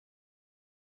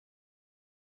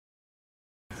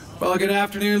Well, good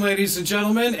afternoon, ladies and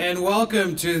gentlemen, and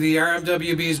welcome to the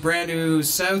RMWB's brand new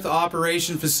South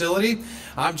Operation Facility.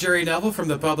 I'm Jerry Neville from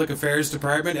the Public Affairs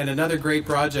Department, and another great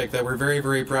project that we're very,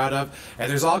 very proud of.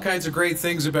 And there's all kinds of great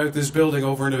things about this building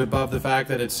over and above the fact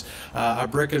that it's a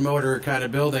brick and mortar kind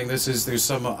of building. There's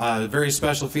some very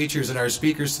special features, and our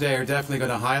speakers today are definitely going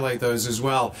to highlight those as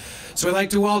well. So I'd like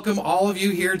to welcome all of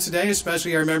you here today,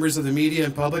 especially our members of the media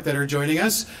and public that are joining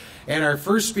us. And our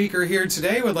first speaker here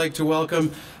today would like to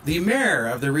welcome the Mayor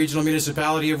of the Regional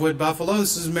Municipality of Wood Buffalo.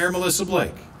 This is Mayor Melissa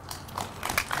Blake.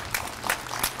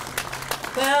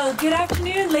 Well, good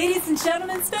afternoon, ladies and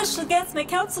gentlemen, special guests, my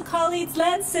council colleagues,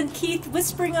 Lance and Keith,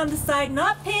 whispering on the side,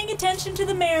 not paying attention to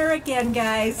the mayor again,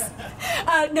 guys.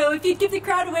 No, if you'd give the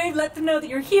crowd a wave, let them know that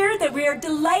you're here, that we are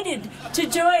delighted to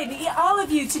join all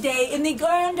of you today in the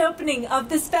grand opening of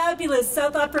this fabulous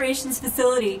South Operations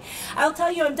Facility. I'll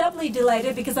tell you, I'm doubly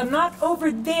delighted because I'm not over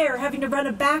there having to run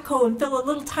a backhoe and fill a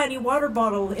little tiny water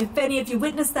bottle. If any of you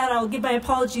witnessed that, I'll give my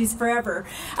apologies forever.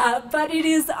 But it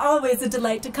is always a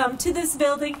delight to come to this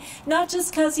building, not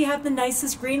just because you have the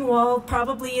nicest green wall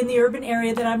probably in the urban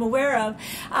area that I'm aware of,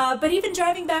 but even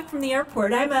driving back from the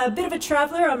airport. I'm a bit of a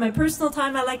traveler. On my personal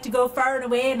time, I like to go far and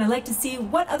away, and I like to see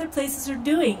what other places are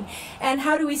doing and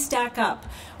how do we stack up.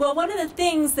 Well, one of the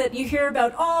things that you hear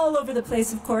about all over the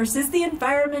place, of course, is the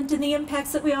environment and the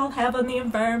impacts that we all have on the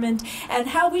environment, and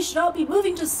how we should all be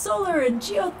moving to solar and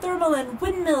geothermal and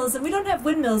windmills. And we don't have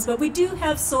windmills, but we do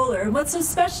have solar. And what's so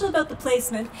special about the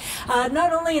placement,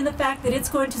 not only in the fact that it's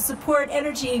going to support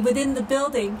energy within the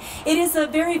building, it is a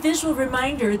very visual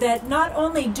reminder that not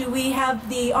only do we have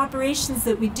the operations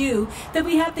that we do, that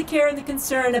we have the care and the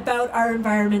concern about our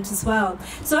environment as well.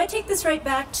 So I take this right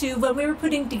back to when we were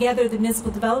putting together the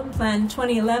Municipal Development Plan in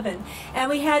 2011, and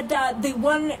we had the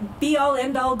one be-all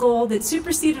end-all goal that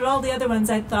superseded all the other ones,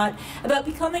 I thought, about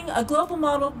becoming a global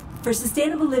model for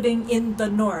sustainable living in the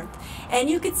North. And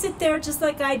you could sit there just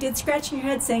like I did, scratching your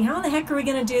head saying, how in the heck are we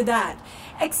going to do that?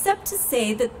 Except to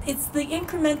say that it's the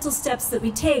incremental steps that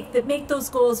we take that make those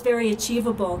goals very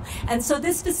achievable. And so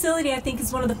this facility, I think,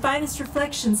 is one of the finest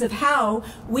reflections of how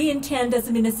we intend as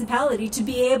a municipality to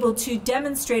be able to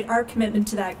demonstrate our commitment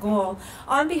to that goal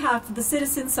on behalf of the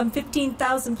citizens, some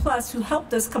 15,000 plus, who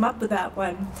helped us come up with that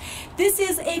one. This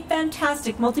is a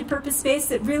fantastic multi-purpose space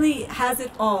that really has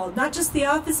it all. Not just the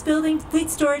office building,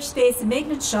 fleet storage space, and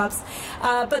maintenance shops,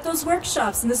 but those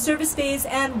workshops and the service bays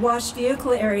and wash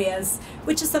vehicle areas,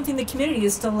 which is something the community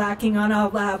is still lacking on,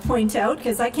 I'll point out,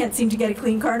 because I can't seem to get a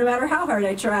clean car no matter how hard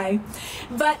I try.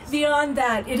 But beyond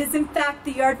that, it is in fact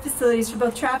the yard facilities for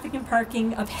both traffic and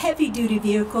parking of heavy-duty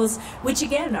vehicles, which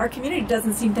again, our community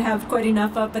doesn't seem to have quite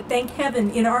enough of, but thank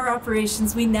heaven in our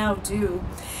operations we now do.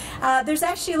 There's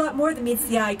actually a lot more than meets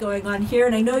the eye going on here,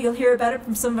 and I know you'll hear about it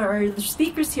from some of our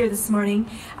speakers here this morning,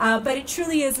 but it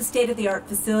truly is a state-of-the-art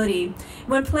facility.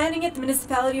 When planning it, the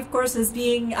municipality, of course, is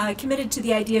being committed to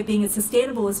the idea of being as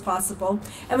sustainable as possible,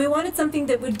 and we wanted something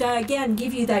that would, again,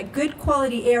 give you that good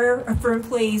quality air for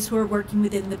employees who are working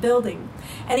within the building.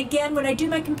 And again, when I do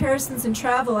my comparisons in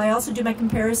travel, I also do my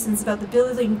comparisons about the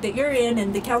building that you're in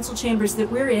and the council chambers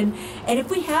that we're in, and if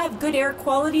we have good air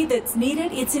quality that's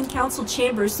needed, it's in council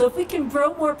chambers. So if we can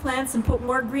grow more plants and put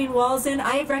more green walls in,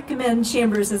 I recommend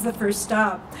chambers as the first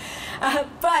stop.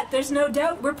 But there's no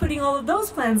doubt we're putting all of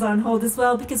those plans on hold as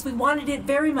well, because we wanted it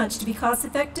very much to be cost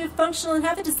effective, functional, and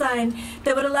have a design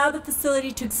that would allow the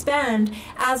facility to expand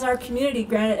as our community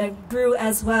grew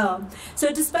as well.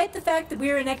 So despite the fact that we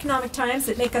are in economic times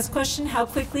that make us question how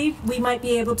quickly we might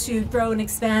be able to grow and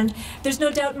expand, there's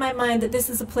no doubt in my mind that this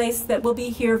is a place that will be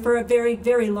here for a very,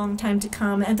 very long time to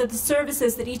come, and that the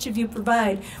services that each of you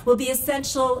provide will be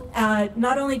essential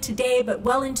not only today but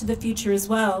well into the future as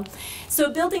well. So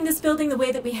building this building the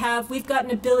way that we have, we've got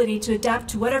an ability to adapt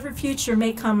to whatever future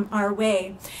may come our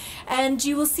way. And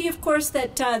you will see, of course,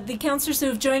 that the councillors who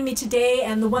have joined me today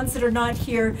and the ones that are not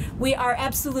here, we are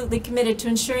absolutely committed to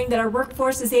ensuring that our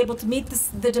workforce is able to meet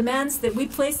the demands that we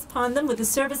place upon them with the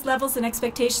service levels and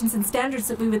expectations and standards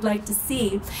that we would like to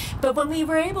see. But when we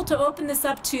were able to open this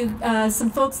up to some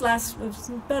folks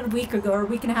about a week ago or a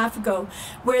week and a half ago,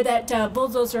 where that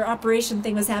bulldozer operation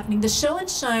thing was happening, the show and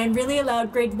shine really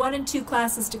allowed grade 1 and 2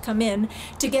 classes to come in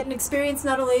to get an experience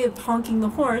not only of honking the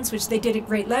horns, which they did at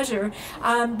great leisure,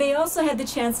 they also had the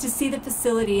chance to see the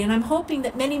facility, and I'm hoping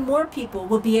that many more people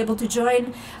will be able to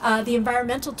join the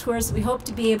environmental tours that we hope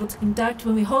to be able to conduct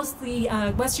when we host the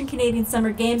Western Canadian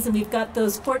Summer Games, and we've got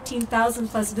those 14,000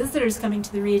 plus visitors coming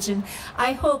to the region.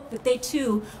 I hope that they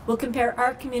too will compare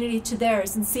our community to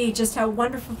theirs and see just how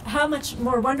wonderful, how much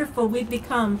more wonderful we've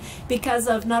become because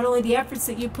of not only the efforts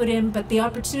that you put in, but the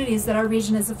opportunities that our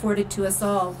region has afforded to us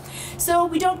all. So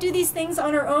we don't do these things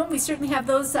on our own. We certainly have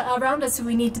those around us who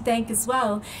we need to thank as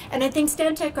well. And I think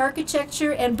Stantec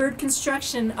Architecture and Bird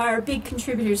Construction are big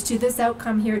contributors to this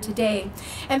outcome here today.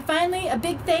 And finally, a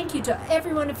big thank you to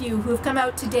every one of you who have come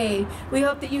out today. We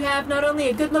hope that you have not only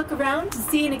a good look around to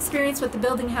see and experience what the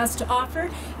building has to offer,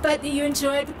 but that you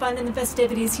enjoyed the fun and the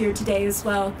festivities here today as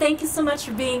well. Thank you so much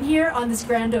for being here on this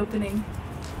grand opening.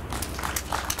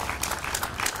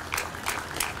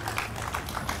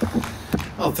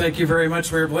 Well, thank you very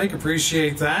much, Mayor Blake.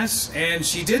 Appreciate that. And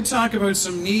she did talk about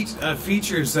some neat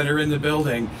features that are in the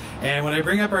building. And when I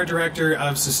bring up our Director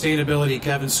of Sustainability,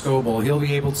 Kevin Scoble, he'll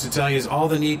be able to tell you all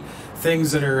the neat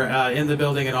things that are in the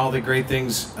building and all the great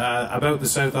things about the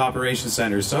South Operations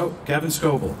Center. So, Kevin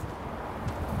Scoble.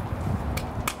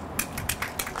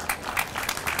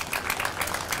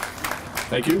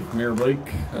 Thank you, Mayor Blake,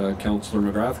 Councillor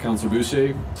McGrath, Councillor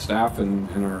Boucher, staff, and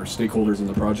our stakeholders in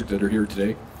the project that are here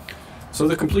today. So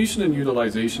the completion and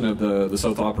utilization of the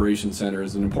South Operations Center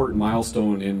is an important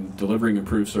milestone in delivering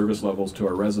improved service levels to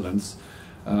our residents.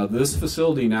 This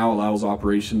facility now allows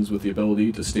operations with the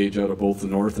ability to stage out of both the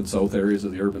north and south areas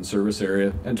of the urban service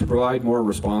area and to provide more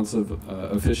responsive,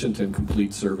 efficient, and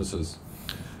complete services.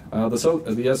 The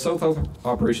South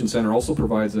Operations Center also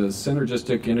provides a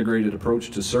synergistic integrated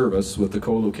approach to service with the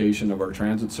co-location of our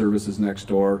transit services next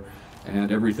door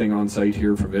and everything on site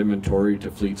here from inventory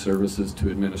to fleet services to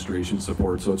administration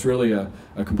support. So it's really a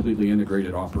completely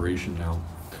integrated operation now.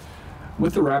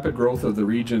 With the rapid growth of the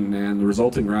region and the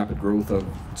resulting rapid growth of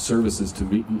services to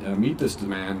meet this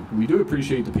demand, we do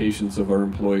appreciate the patience of our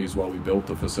employees while we built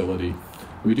the facility.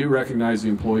 We do recognize the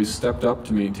employees stepped up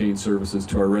to maintain services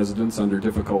to our residents under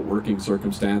difficult working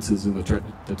circumstances in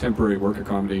the temporary work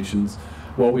accommodations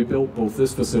while we built both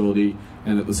this facility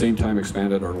and at the same time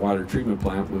expanded our water treatment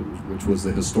plant, which was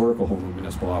the historical home of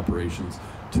municipal operations,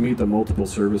 to meet the multiple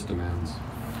service demands.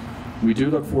 We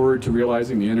do look forward to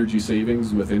realizing the energy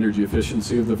savings with energy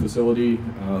efficiency of the facility,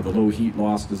 the low heat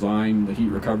loss design, the heat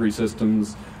recovery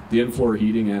systems, the in-floor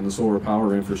heating, and the solar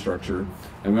power infrastructure.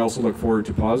 And we also look forward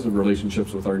to positive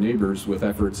relationships with our neighbors with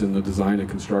efforts in the design and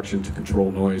construction to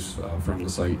control noise from the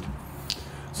site.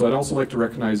 So I'd also like to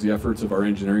recognize the efforts of our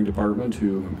engineering department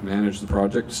who managed the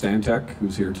project, Stantec,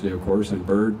 who's here today of course, and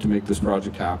Bird to make this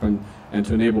project happen and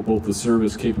to enable both the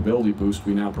service capability boost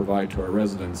we now provide to our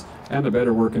residents and the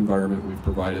better work environment we've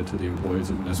provided to the employees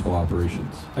of municipal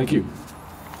operations. Thank you.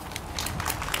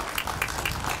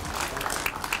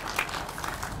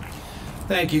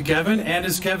 Thank you, Kevin. And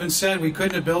as Kevin said, we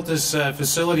couldn't have built this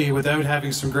facility without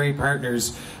having some great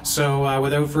partners. So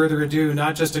without further ado,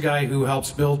 not just a guy who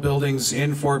helps build buildings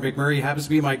in Fort McMurray, he happens to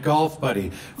be my golf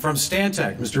buddy from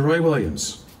Stantec, Mr. Roy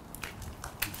Williams.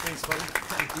 Thanks, buddy.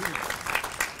 Thank you.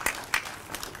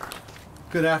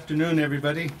 Good afternoon,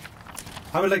 everybody.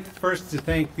 I would like first to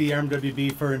thank the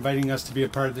RMWB for inviting us to be a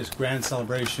part of this grand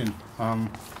celebration.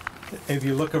 If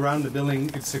you look around the building,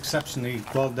 it's exceptionally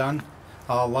well done.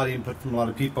 A lot of input from a lot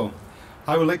of people.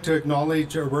 I would like to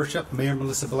acknowledge our worship, Mayor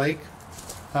Melissa Blake,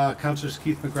 Councillors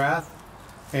Keith McGrath,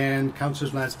 and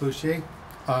Councillors Lance Boucher,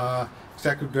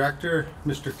 Executive Director,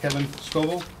 Mr. Kevin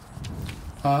Scoble,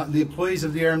 the employees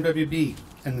of the RMWB,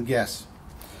 and the guests.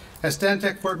 As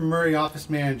Stantec Fort McMurray Office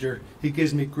Manager, it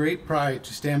gives me great pride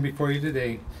to stand before you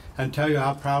today and tell you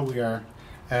how proud we are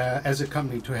as a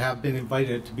company to have been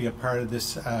invited to be a part of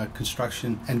this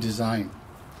construction and design.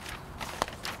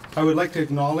 I would like to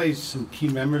acknowledge some key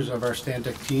members of our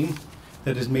Stantec team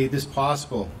that has made this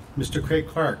possible. Mr. Craig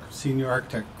Clark, Senior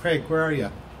Architect. Craig, where are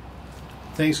you?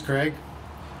 Thanks, Craig.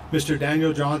 Mr.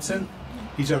 Daniel Johnson,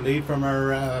 he's our lead from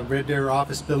our Red Deer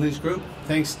Office Buildings Group.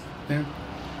 Thanks, Dan.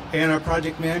 And our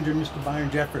project manager, Mr.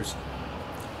 Byron Jeffers.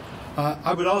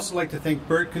 I would also like to thank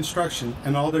Bird Construction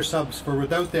and all their subs, for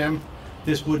without them,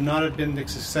 this would not have been the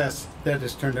success that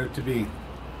has turned out to be.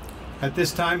 At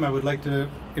this time, I would like to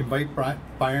invite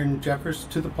Byron Jeffers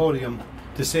to the podium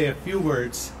to say a few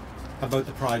words about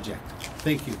the project.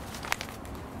 Thank you.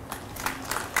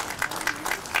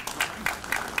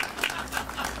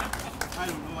 I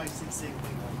don't know, I say same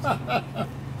thing.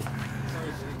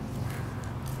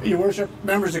 Your Worship,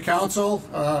 members of Council,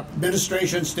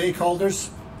 administration, stakeholders,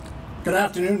 good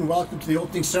afternoon and welcome to the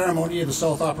opening ceremony of the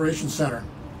South Operations Center.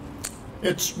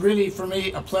 It's really, for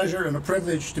me, a pleasure and a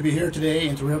privilege to be here today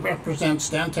and to represent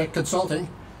Stantec Consulting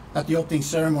at the opening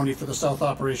ceremony for the South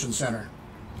Operations Center.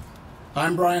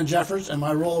 I'm Brian Jeffers, and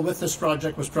my role with this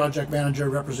project was Project Manager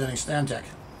representing Stantec.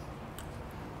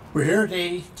 We're here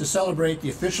today to celebrate the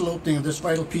official opening of this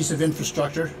vital piece of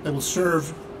infrastructure that will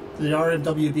serve the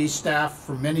RMWB staff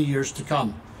for many years to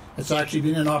come. It's actually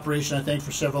been in operation, I think,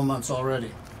 for several months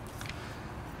already.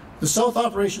 The South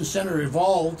Operations Center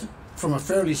evolved from a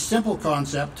fairly simple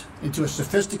concept into a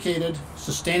sophisticated,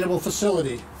 sustainable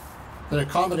facility that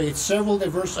accommodates several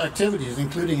diverse activities,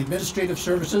 including administrative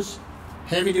services,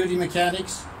 heavy-duty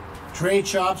mechanics, trade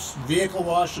shops, vehicle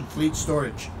wash, and fleet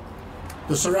storage.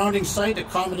 The surrounding site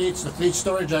accommodates the fleet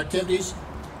storage activities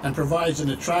and provides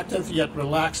an attractive yet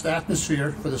relaxed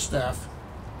atmosphere for the staff.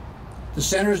 The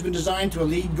center has been designed to a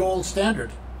LEED Gold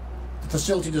standard. The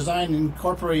facility design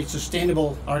incorporates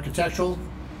sustainable architectural,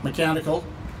 mechanical,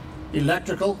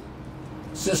 electrical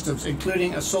systems,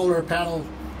 including a solar panel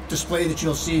display that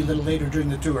you'll see a little later during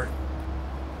the tour.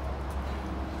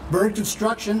 Bird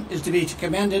Construction is to be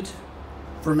commended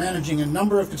for managing a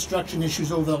number of construction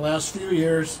issues over the last few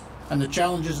years and the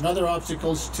challenges and other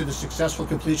obstacles to the successful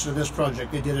completion of this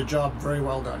project. They did a job very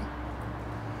well done.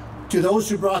 To those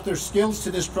who brought their skills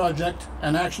to this project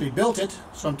and actually built it,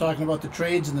 so I'm talking about the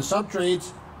trades and the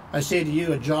sub-trades, I say to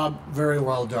you, a job very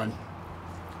well done.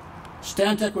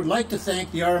 Stantec would like to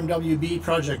thank the RMWB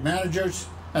project managers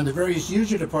and the various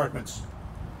user departments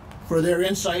for their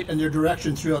insight and their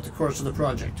direction throughout the course of the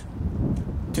project.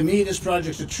 To me, this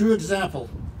project is a true example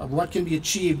of what can be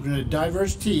achieved when a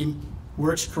diverse team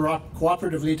works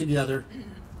cooperatively together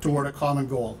toward a common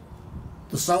goal.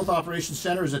 The South Operations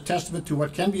Center is a testament to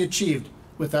what can be achieved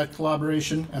with that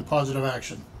collaboration and positive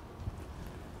action.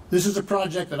 This is a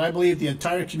project that I believe the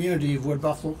entire community of Wood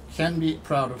Buffalo can be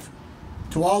proud of.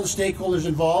 To all the stakeholders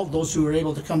involved, those who were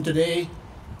able to come today,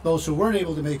 those who weren't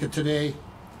able to make it today,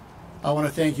 I want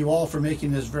to thank you all for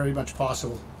making this very much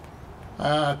possible.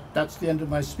 That's the end of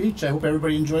my speech. I hope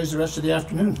everybody enjoys the rest of the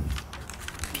afternoon.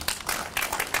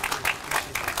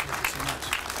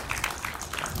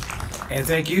 And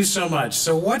thank you so much.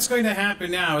 So what's going to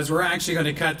happen now is we're actually going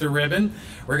to cut the ribbon.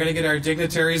 We're going to get our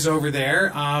dignitaries over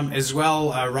there. As well,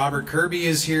 Robert Kirby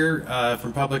is here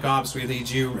from Public Ops. We need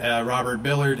you, Robert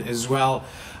Billard, as well,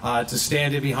 to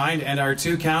stand in behind, and our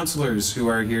two councillors who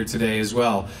are here today as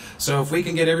well. So if we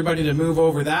can get everybody to move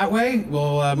over that way,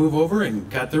 we'll move over and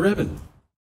cut the ribbon.